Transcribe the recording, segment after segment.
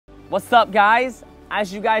What's up, guys?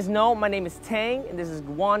 As you guys know, my name is Tang, and this is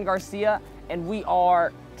Juan Garcia, and we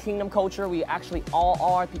are Kingdom Culture. We actually all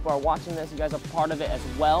are. People are watching this. You guys are part of it as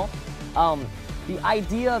well. The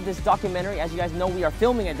idea of this documentary, as you guys know, we are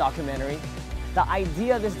filming a documentary. The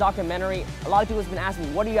idea of this documentary, a lot of people have been asking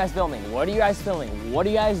me, what are you guys filming? What are you guys filming? What are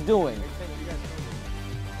you guys doing?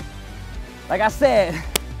 Like I said,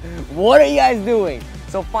 what are you guys doing?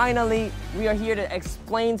 So finally, we are here to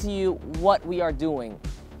explain to you what we are doing.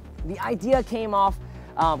 The idea came out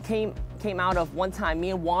of one time,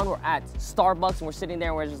 me and Juan were at Starbucks and we're sitting there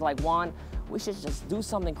and we're just like, Juan, we should just do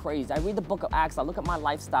something crazy. I read the book of Acts, I look at my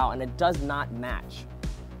lifestyle, and it does not match.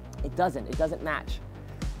 It doesn't match.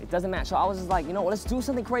 It doesn't match. So I was just like, you know what, let's do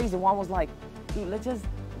something crazy. Juan was like, dude, let's just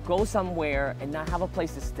go somewhere and not have a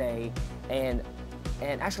place to stay and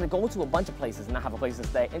actually go to a bunch of places and not have a place to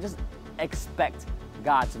stay and just expect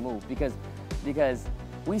God to move because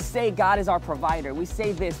we say God is our provider, we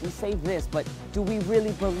say this, but do we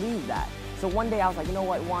really believe that? So one day I was like, you know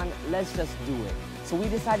what, Juan, let's just do it. So we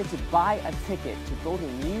decided to buy a ticket to go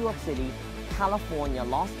to New York City, California,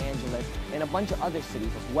 Los Angeles, and a bunch of other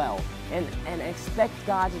cities as well, and expect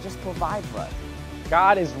God to just provide for us.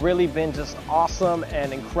 God has really been just awesome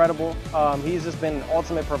and incredible. He's just been an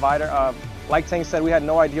ultimate provider. Like Tang said, we had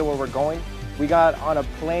no idea where we're going. We got on a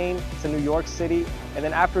plane to New York City, and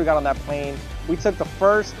then after we got on that plane, we took the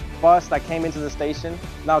first bus that came into the station.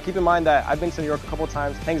 Now keep in mind that I've been to New York a couple of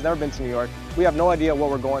times, Tang's never been to New York. We have no idea where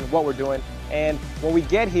we're going, what we're doing. And when we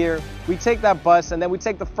get here, we take that bus and then we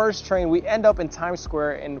take the first train. We end up in Times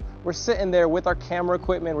Square and we're sitting there with our camera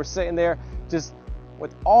equipment. We're sitting there just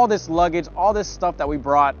with all this luggage, all this stuff that we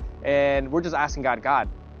brought, and we're just asking God,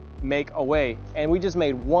 make a way. And we just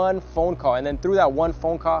made one phone call, and then through that one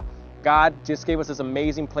phone call, God just gave us this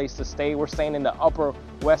amazing place to stay. We're staying in the Upper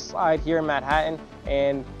West Side here in Manhattan,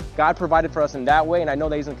 and God provided for us in that way, and I know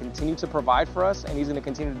that He's gonna continue to provide for us, and He's gonna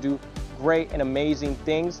continue to do great and amazing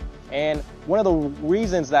things. And one of the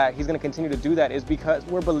reasons that He's gonna continue to do that is because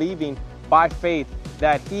we're believing by faith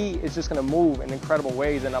that He is just gonna move in incredible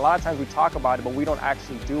ways. And a lot of times we talk about it, but we don't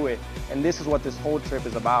actually do it. And this is what this whole trip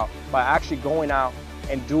is about, by actually going out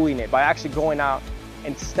and doing it, by actually going out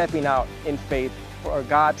and stepping out in faith for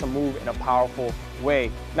God to move in a powerful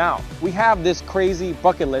way. Now, we have this crazy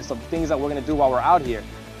bucket list of things that we're gonna do while we're out here,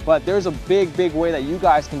 but there's a big way that you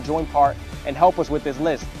guys can join part and help us with this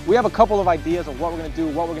list. We have a couple of ideas of what we're gonna do,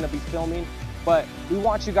 what we're gonna be filming, but we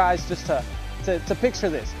want you guys just to picture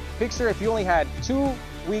this. Picture if you only had 2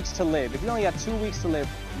 weeks to live. If you only had 2 weeks to live,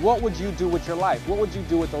 what would you do with your life? What would you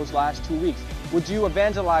do with those last 2 weeks? Would you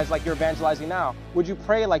evangelize like you're evangelizing now? Would you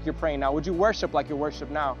pray like you're praying now? Would you worship like you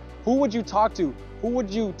worship now? Who would you talk to? Who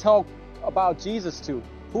would you tell about Jesus to?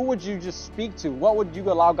 Who would you just speak to? What would you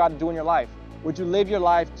allow God to do in your life? Would you live your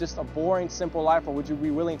life just a boring, simple life, or would you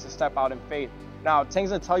be willing to step out in faith? Now,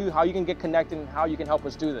 Tang's gonna tell you how you can get connected and how you can help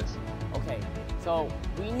us do this. Okay, so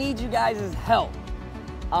we need you guys' help.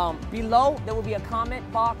 Below, there will be a comment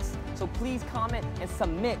box, so please comment and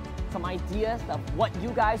submit some ideas of what you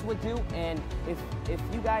guys would do, and if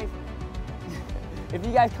you guys if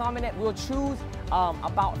you guys comment it, we'll choose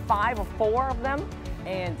about 5 or 4 of them,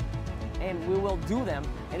 and we will do them.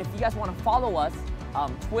 And if you guys want to follow us,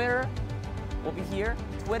 Twitter will be here.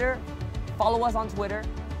 Twitter, follow us on Twitter,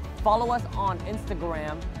 follow us on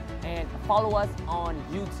Instagram, and follow us on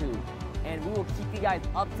YouTube. And we will keep you guys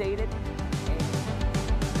updated